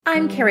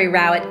I'm Kerry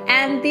Rowett,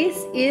 and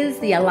this is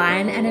the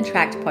Align and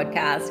Attract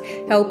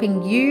podcast,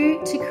 helping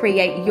you to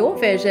create your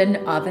version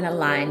of an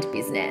aligned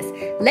business.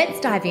 Let's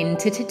dive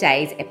into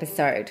today's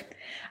episode.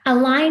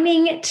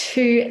 Aligning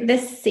to the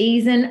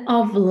season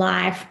of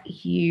life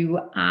you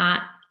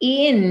are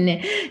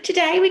in.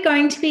 Today, we're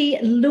going to be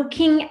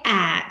looking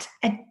at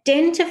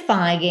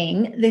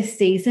identifying the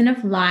season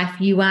of life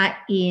you are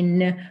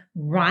in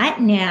right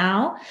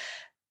now,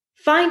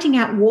 finding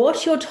out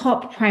what your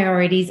top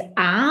priorities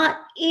are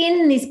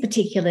in this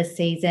particular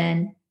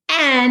season,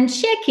 and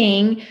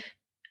checking,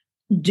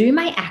 do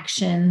my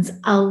actions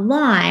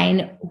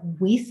align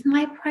with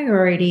my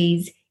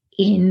priorities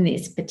in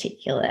this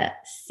particular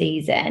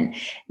season?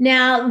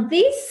 Now,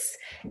 this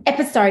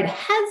episode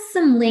has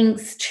some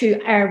links to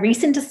a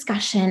recent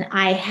discussion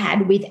I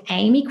had with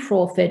Amy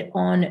Crawford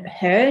on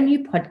her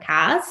new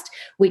podcast,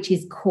 which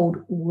is called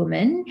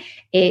Woman.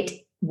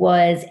 It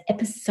was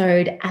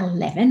episode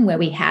 11, where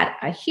we had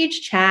a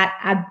huge chat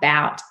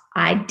about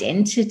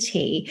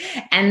identity.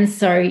 And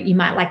so you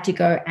might like to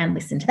go and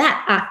listen to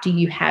that after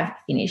you have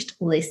finished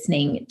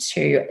listening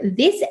to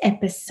this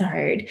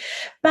episode.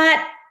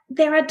 But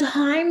there are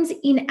times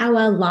in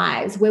our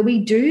lives where we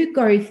do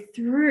go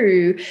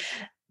through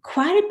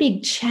quite a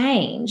big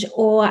change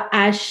or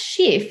a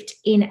shift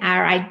in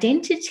our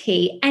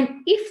identity. And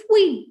if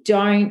we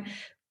don't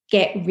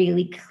get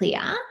really clear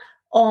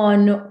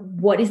on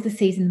what is the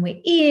season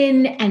we're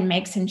in and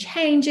make some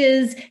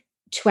changes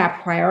to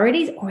our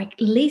priorities, or at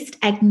least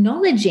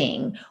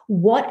acknowledging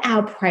what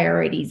our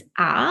priorities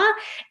are,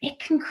 it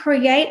can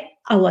create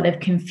a lot of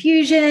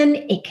confusion.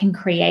 It can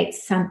create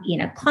some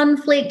inner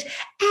conflict,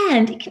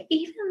 and it can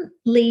even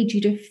lead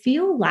you to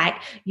feel like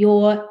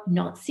you're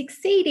not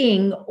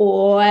succeeding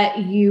or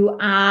you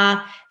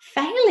are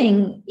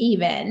failing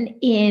even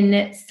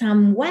in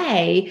some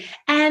way.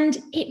 And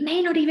it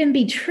may not even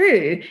be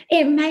true.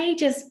 It may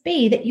just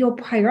be that your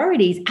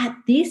priorities at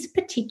this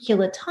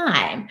particular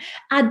time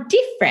are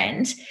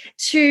different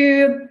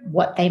to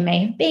what they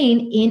may have been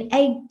in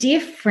a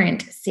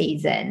different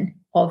season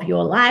of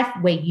your life,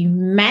 where you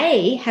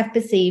may have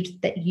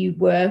perceived that you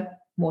were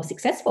more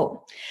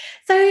successful.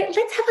 So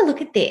let's have a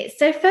look at this.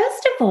 So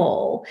first of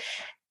all,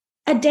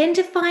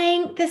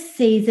 identifying the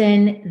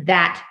season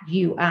that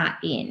you are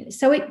in.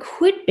 So it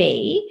could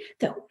be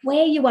that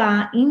where you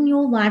are in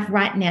your life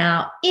right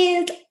now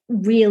is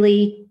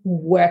really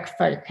work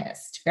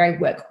focused, very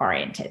work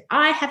oriented.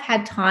 I have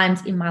had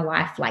times in my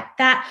life like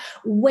that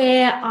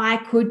where I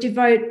could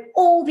devote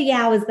all the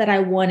hours that I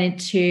wanted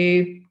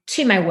to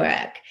my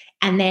work.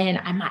 And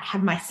then I might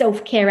have my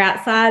self-care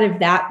outside of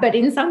that. But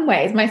in some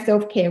ways, my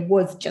self-care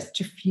was just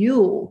to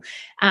fuel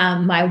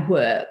my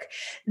work.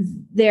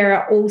 There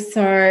are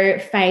also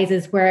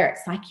phases where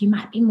it's like you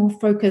might be more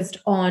focused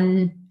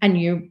on a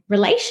new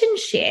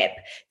relationship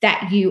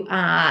that you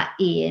are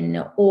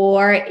in.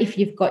 Or if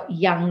you've got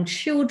young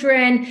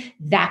children,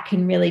 that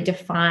can really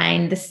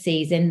define the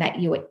season that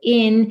you are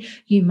in.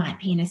 You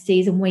might be in a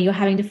season where you're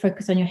having to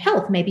focus on your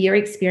health. Maybe you're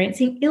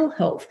experiencing ill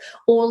health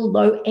or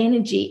low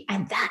energy,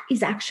 and that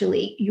is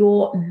actually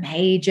your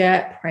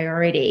major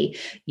priority.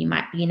 You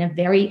might be in a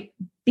very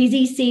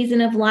busy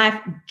season of life,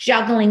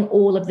 juggling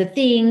all of the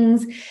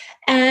things,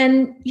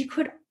 and you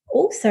could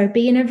also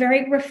be in a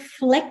very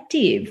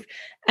reflective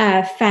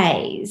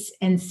phase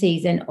and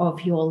season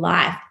of your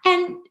life.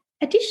 And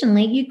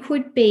additionally, you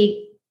could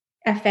be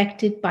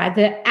affected by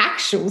the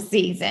actual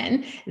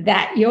season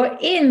that you're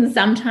in.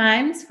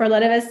 Sometimes, for a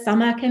lot of us,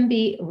 summer can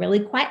be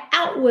really quite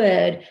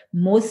outward,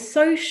 more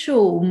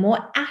social, more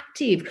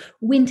active.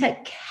 Winter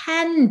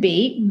can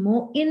be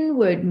more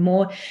inward,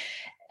 more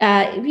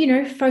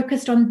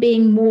focused on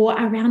being more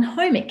around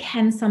home. It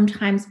can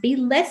sometimes be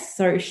less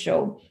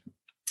social.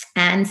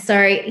 And so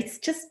it's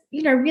just,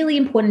 really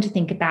important to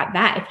think about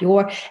that. If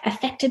you're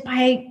affected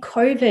by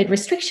COVID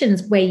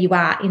restrictions where you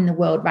are in the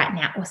world right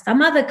now, or some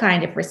other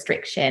kind of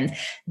restrictions,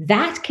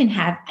 that can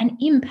have an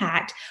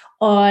impact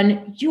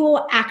on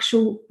your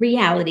actual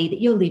reality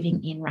that you're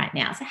living in right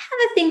now. So have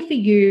a think for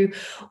you.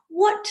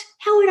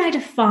 How would I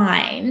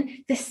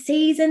define the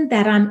season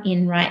that I'm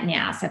in right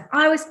now? So if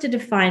I was to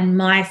define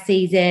my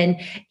season,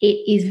 it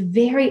is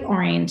very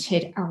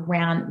oriented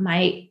around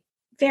my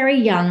very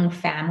young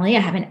family. I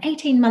have an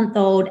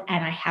 18-month-old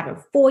and I have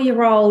a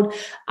 4-year-old.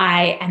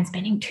 I am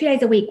spending 2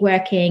 days a week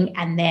working,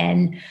 and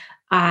then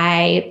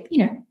I,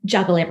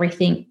 juggle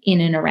everything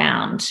in and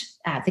around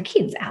the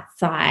kids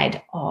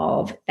outside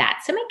of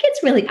that. So my kids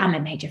really are my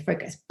major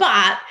focus,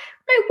 but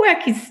my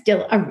work is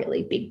still a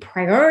really big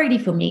priority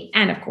for me,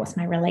 and of course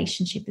my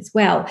relationship as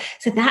well.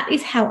 So that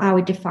is how I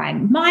would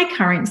define my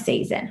current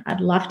season.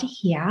 I'd love to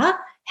hear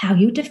how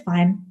you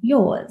define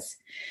yours.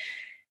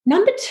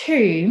 Number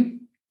 2,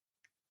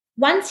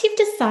 once you've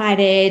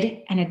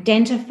decided and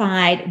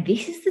identified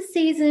this is the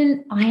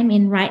season I am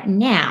in right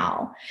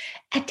now,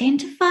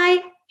 identify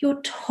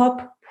your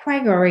top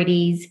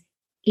priorities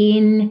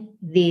in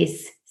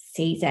this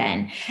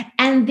season.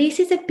 And this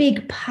is a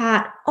big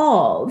part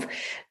of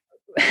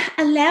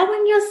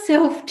allowing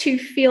yourself to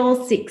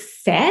feel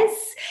success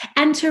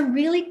and to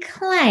really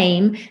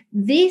claim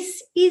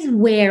this is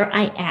where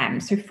I am.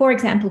 So, for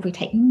example, if we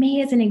take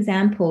me as an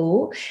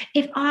example,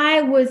 if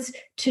I was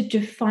to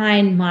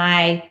define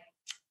my,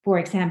 for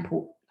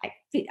example,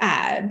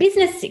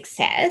 business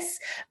success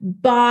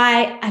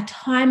by a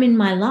time in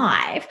my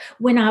life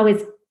when I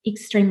was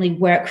extremely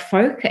work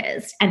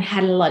focused and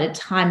had a lot of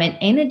time and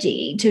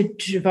energy to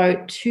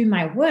devote to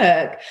my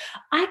work,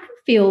 I could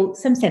feel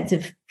some sense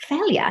of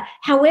failure.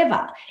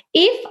 However,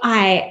 if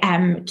I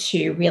am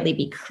to really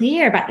be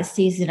clear about the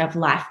season of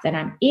life that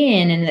I'm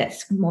in and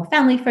that's more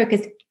family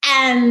focused,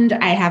 and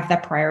I have the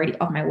priority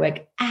of my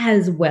work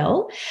as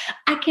well,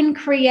 I can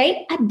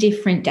create a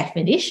different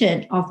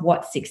definition of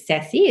what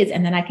success is.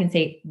 And then I can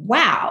say,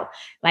 wow,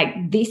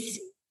 like this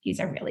is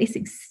a really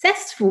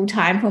successful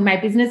time for my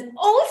business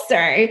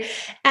also,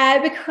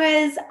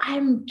 because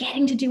I'm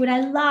getting to do what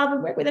I love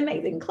and work with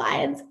amazing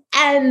clients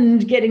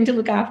and getting to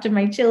look after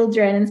my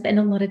children and spend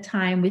a lot of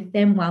time with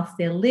them whilst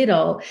they're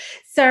little.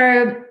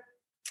 So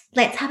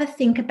let's have a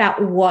think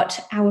about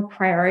what our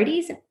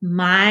priorities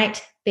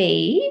might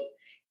be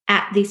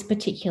at this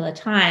particular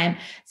time.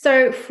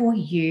 So for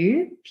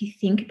you, if you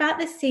think about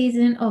the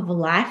season of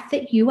life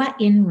that you are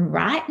in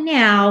right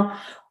now,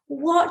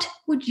 what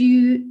would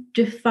you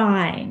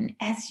define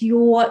as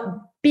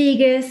your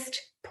biggest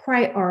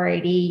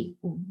priority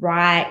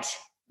right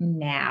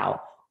now?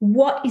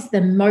 What is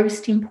the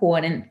most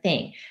important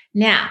thing?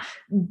 Now,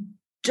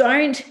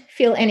 don't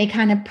feel any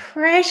kind of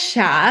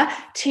pressure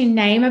to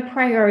name a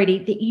priority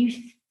that you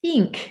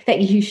think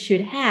that you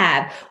should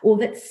have, or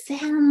that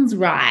sounds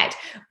right,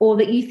 or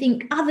that you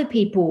think other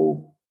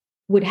people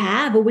would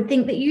have or would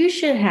think that you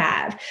should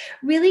have.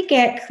 Really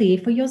get clear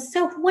for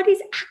yourself, what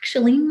is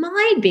actually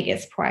my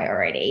biggest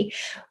priority?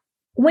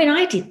 When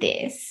I did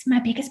this, my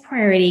biggest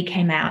priority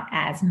came out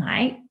as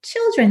my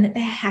children, that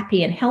they're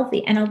happy and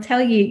healthy. And I'll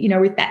tell you,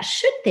 with that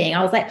should thing,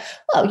 I was like,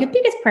 well, your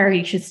biggest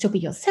priority should still be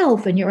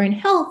yourself and your own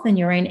health and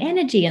your own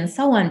energy and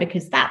so on,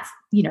 because that's,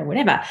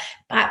 whatever.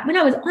 But when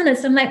I was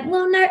honest, I'm like,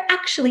 well, no,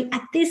 actually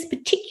at this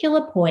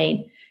particular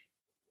point,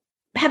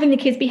 having the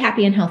kids be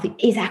happy and healthy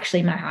is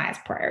actually my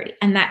highest priority.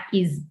 And that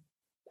is,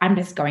 I'm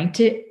just going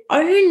to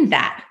own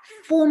that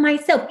for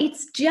myself.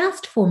 It's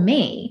just for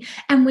me.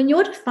 And when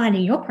you're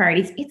defining your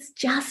priorities, it's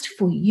just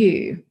for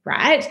you,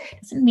 right?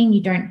 Doesn't mean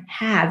you don't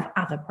have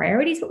other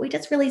priorities, but we're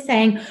just really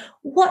saying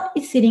what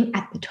is sitting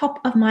at the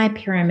top of my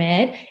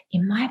pyramid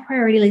in my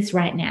priority list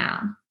right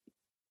now,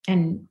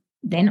 and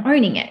then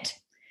owning it.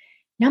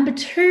 Number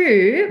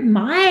 2,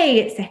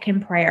 my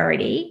second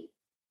priority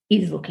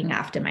is looking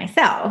after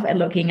myself and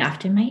looking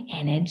after my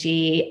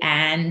energy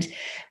and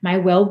my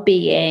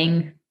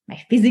well-being, my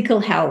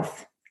physical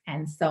health,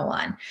 and so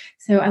on.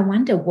 So I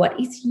wonder, what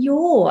is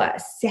your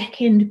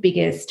second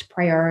biggest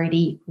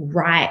priority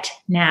right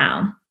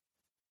now?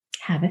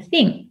 Have a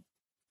think.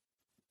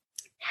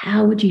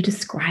 How would you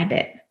describe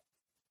it?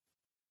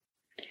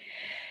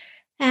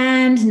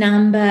 And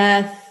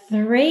number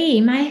 3,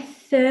 my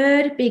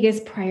third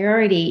biggest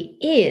priority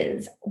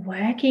is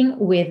working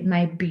with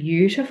my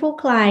beautiful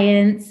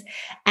clients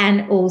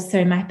and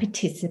also my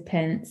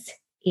participants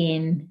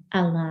in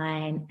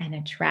Align and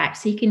Attract.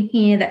 So you can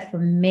hear that for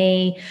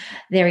me,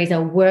 there is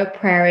a work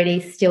priority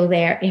still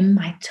there in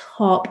my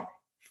top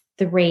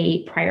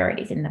 3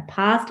 priorities. In the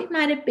past, it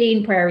might have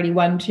been priority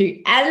 1,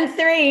 2, and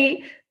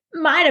 3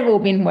 might have all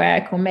been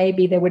work, or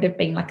maybe there would have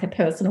been like a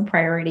personal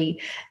priority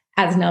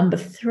as number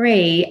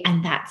 3,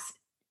 and that's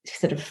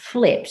sort of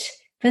flipped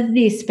for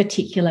this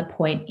particular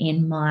point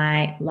in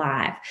my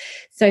life.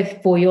 So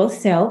for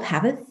yourself,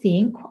 have a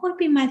think, what would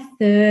be my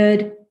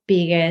third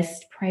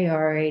biggest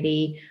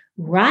priority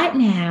right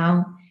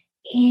now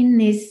in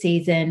this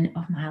season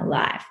of my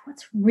life?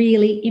 What's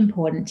really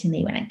important to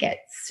me when I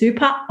get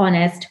super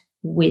honest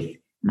with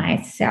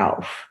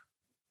myself?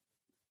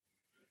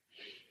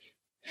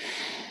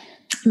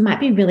 It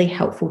might be really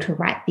helpful to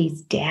write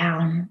these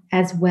down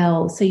as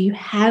well, so you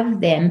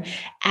have them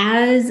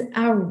as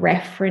a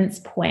reference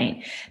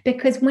point.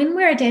 Because when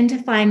we're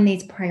identifying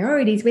these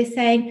priorities, we're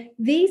saying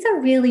these are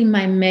really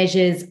my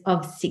measures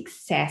of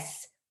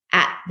success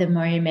at the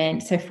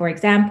moment. So for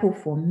example,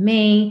 for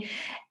me,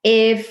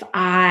 if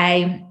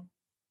I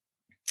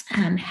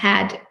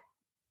had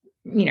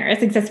a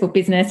successful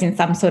business in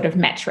some sort of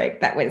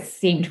metric that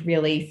seemed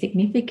really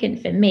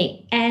significant for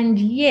me, and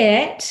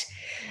yet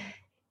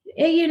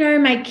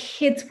my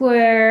kids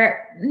were,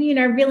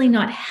 really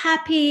not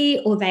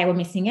happy, or they were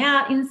missing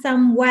out in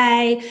some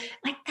way,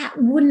 like that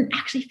wouldn't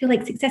actually feel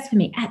like success for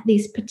me at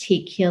this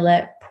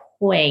particular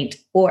point.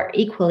 Or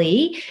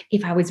equally,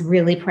 if I was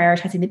really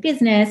prioritizing the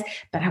business,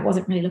 but I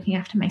wasn't really looking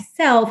after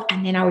myself,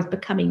 and then I was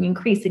becoming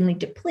increasingly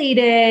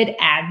depleted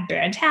and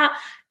burnt out,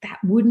 that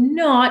would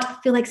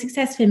not feel like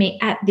success for me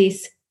at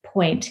this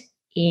point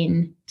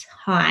in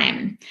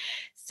time.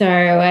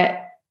 So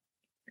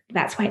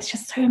that's why it's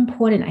just so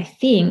important, I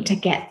think, to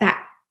get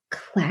that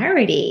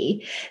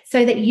clarity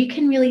so that you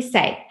can really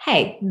say,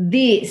 hey,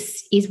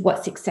 this is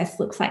what success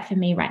looks like for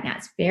me right now.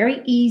 It's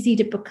very easy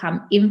to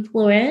become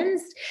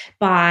influenced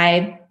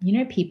by,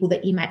 people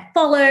that you might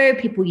follow,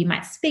 people you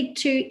might speak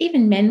to,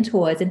 even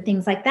mentors and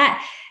things like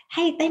that.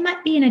 Hey, they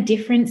might be in a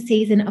different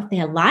season of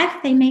their life.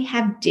 They may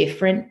have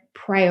different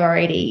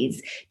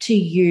priorities to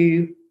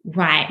you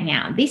right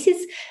now. This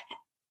is,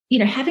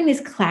 having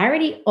this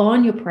clarity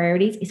on your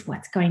priorities is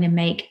what's going to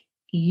make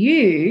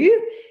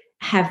you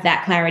have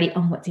that clarity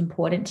on what's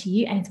important to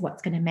you, and it's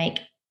what's going to make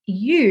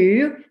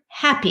you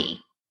happy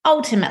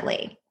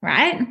ultimately,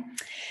 right?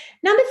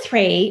 Number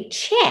 3,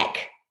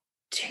 check,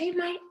 do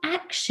my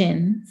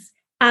actions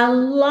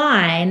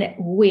align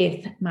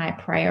with my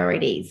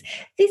priorities?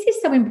 This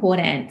is so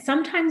important.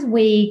 Sometimes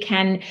we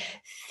can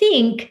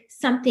think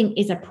something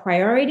is a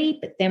priority,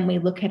 but then we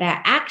look at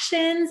our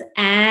actions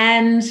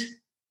and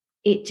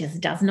it just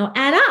does not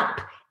add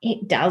up.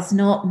 It does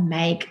not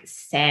make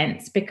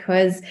sense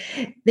because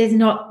there's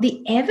not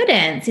the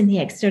evidence in the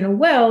external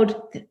world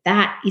that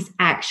that is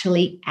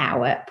actually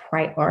our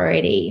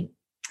priority.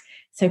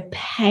 So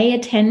pay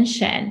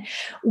attention.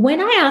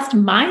 When I asked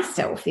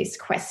myself this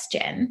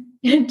question,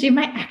 do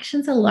my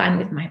actions align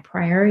with my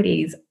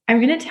priorities? I'm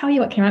going to tell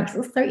you what came up because it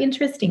was so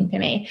interesting for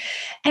me.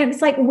 And it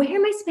was like, where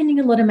am I spending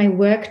a lot of my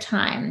work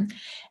time?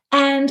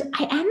 And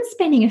I am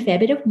spending a fair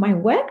bit of my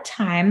work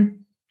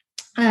time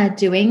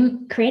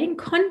creating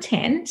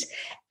content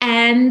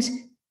and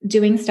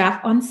doing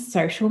stuff on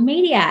social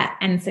media.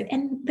 And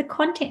the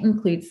content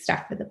includes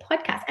stuff for the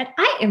podcast. And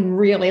I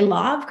really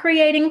love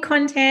creating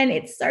content.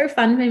 It's so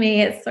fun for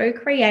me. It's so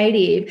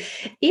creative.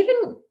 Even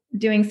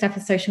doing stuff for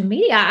social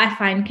media, I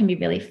find can be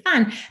really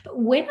fun. But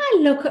when I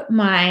look at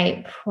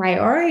my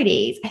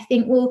priorities, I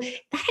think, well,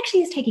 that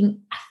actually is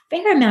taking a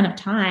fair amount of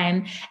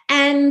time.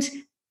 And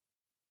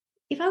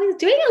if I was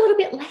doing a little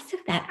bit less of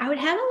that, I would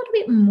have a little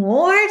bit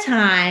more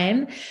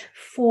time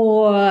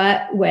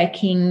for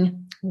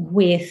working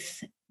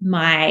with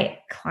my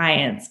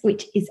clients,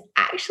 which is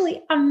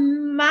actually a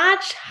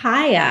much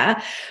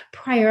higher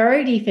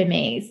priority for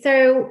me.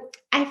 So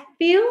I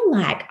feel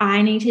like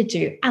I need to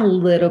do a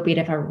little bit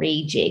of a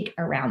rejig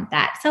around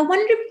that. So I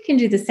wonder if you can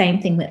do the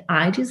same thing that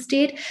I just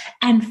did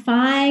and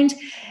find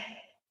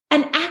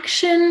an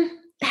action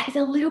that is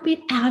a little bit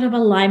out of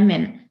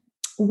alignment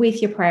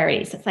with your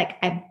priorities. It's like,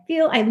 I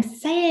feel I'm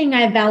saying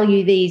I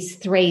value these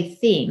 3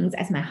 things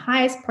as my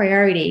highest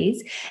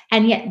priorities.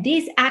 And yet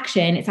this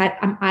action, it's like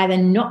I'm either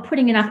not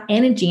putting enough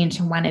energy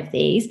into one of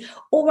these,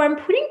 or I'm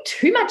putting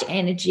too much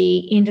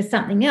energy into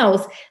something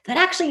else that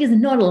actually is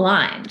not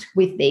aligned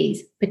with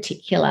these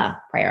particular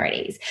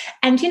priorities.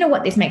 And you know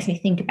what this makes me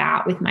think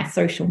about with my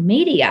social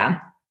media,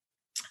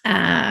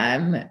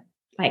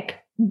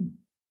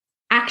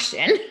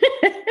 action.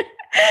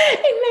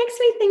 It makes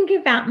me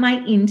think about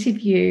my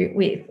interview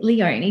with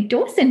Leonie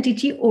Dawson.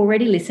 Did you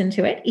already listen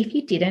to it? If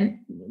you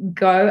didn't,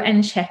 go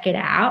and check it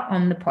out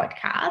on the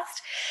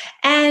podcast.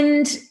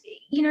 And,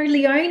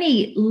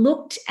 Leonie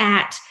looked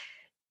at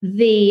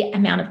the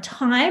amount of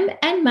time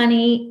and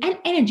money and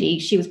energy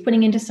she was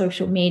putting into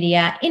social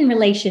media in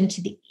relation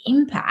to the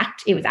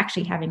impact it was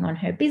actually having on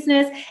her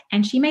business.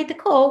 And she made the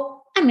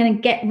call, I'm going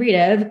to get rid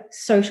of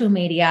social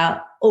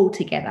media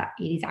altogether.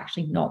 It is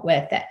actually not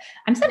worth it.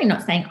 I'm certainly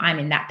not saying I'm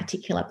in that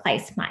particular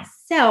place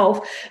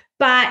myself,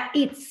 but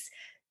it's,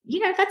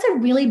 that's a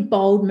really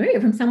bold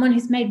move from someone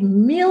who's made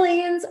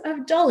millions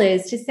of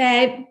dollars to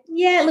say,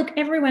 yeah, look,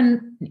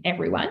 everyone,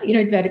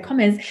 inverted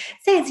commas,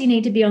 says you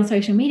need to be on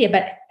social media.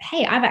 But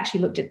hey, I've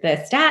actually looked at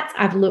the stats.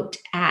 I've looked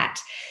at,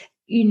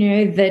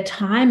 the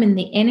time and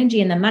the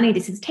energy and the money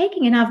this is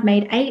taking, and I've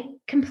made a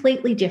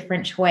completely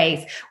different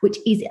choice, which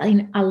is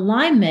in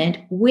alignment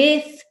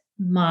with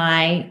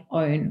my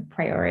own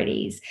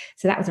priorities.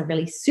 So that was a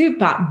really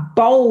super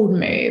bold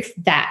move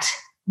that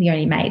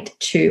Leonie made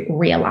to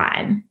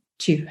realign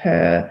to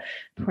her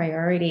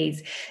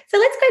priorities. So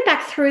let's go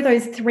back through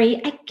those 3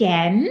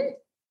 again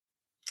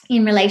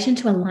in relation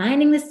to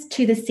aligning this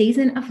to the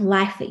season of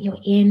life that you're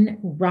in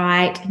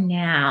right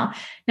now.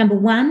 Number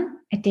 1,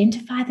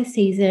 identify the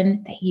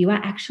season that you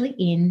are actually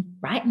in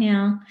right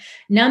now.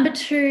 Number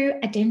 2,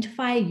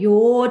 identify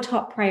your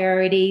top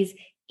priorities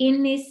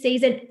in this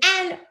season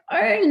and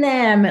own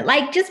them.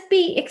 Just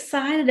be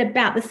excited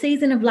about the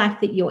season of life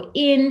that you're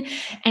in.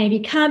 And if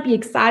you can't be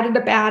excited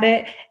about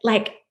it,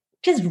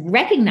 just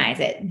recognize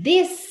it.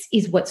 This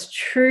is what's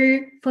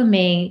true for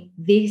me.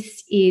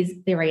 This is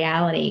the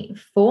reality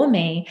for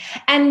me.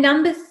 And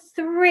number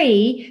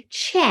 3,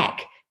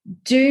 check,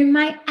 do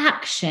my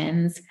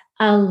actions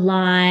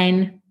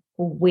align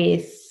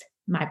with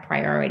my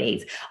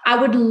priorities? I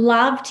would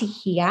love to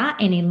hear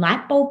any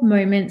light bulb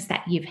moments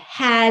that you've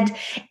had,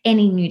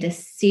 any new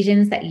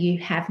decisions that you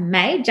have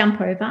made. Jump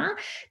over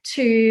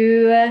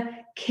to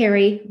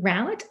Kerry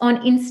Rowett on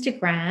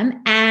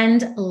Instagram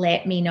and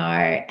let me know.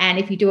 And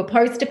if you do a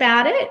post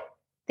about it,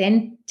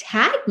 then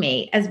tag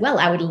me as well.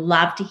 I would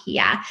love to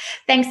hear.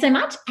 Thanks so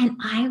much, and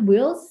I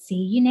will see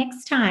you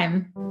next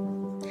time.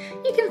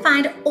 You can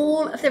find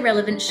all of the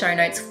relevant show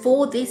notes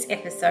for this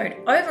episode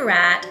over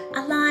at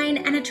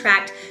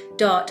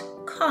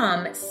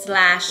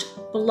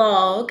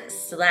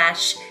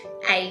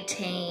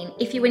alignandattract.com/blog/18.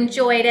 If you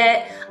enjoyed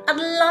it, I'd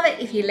love it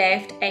if you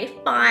left a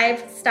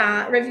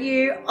 5-star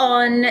review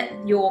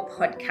on your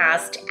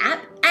podcast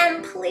app,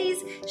 and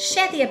please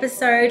share the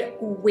episode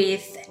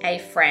with a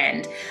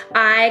friend.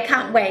 I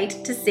can't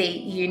wait to see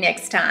you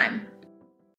next time.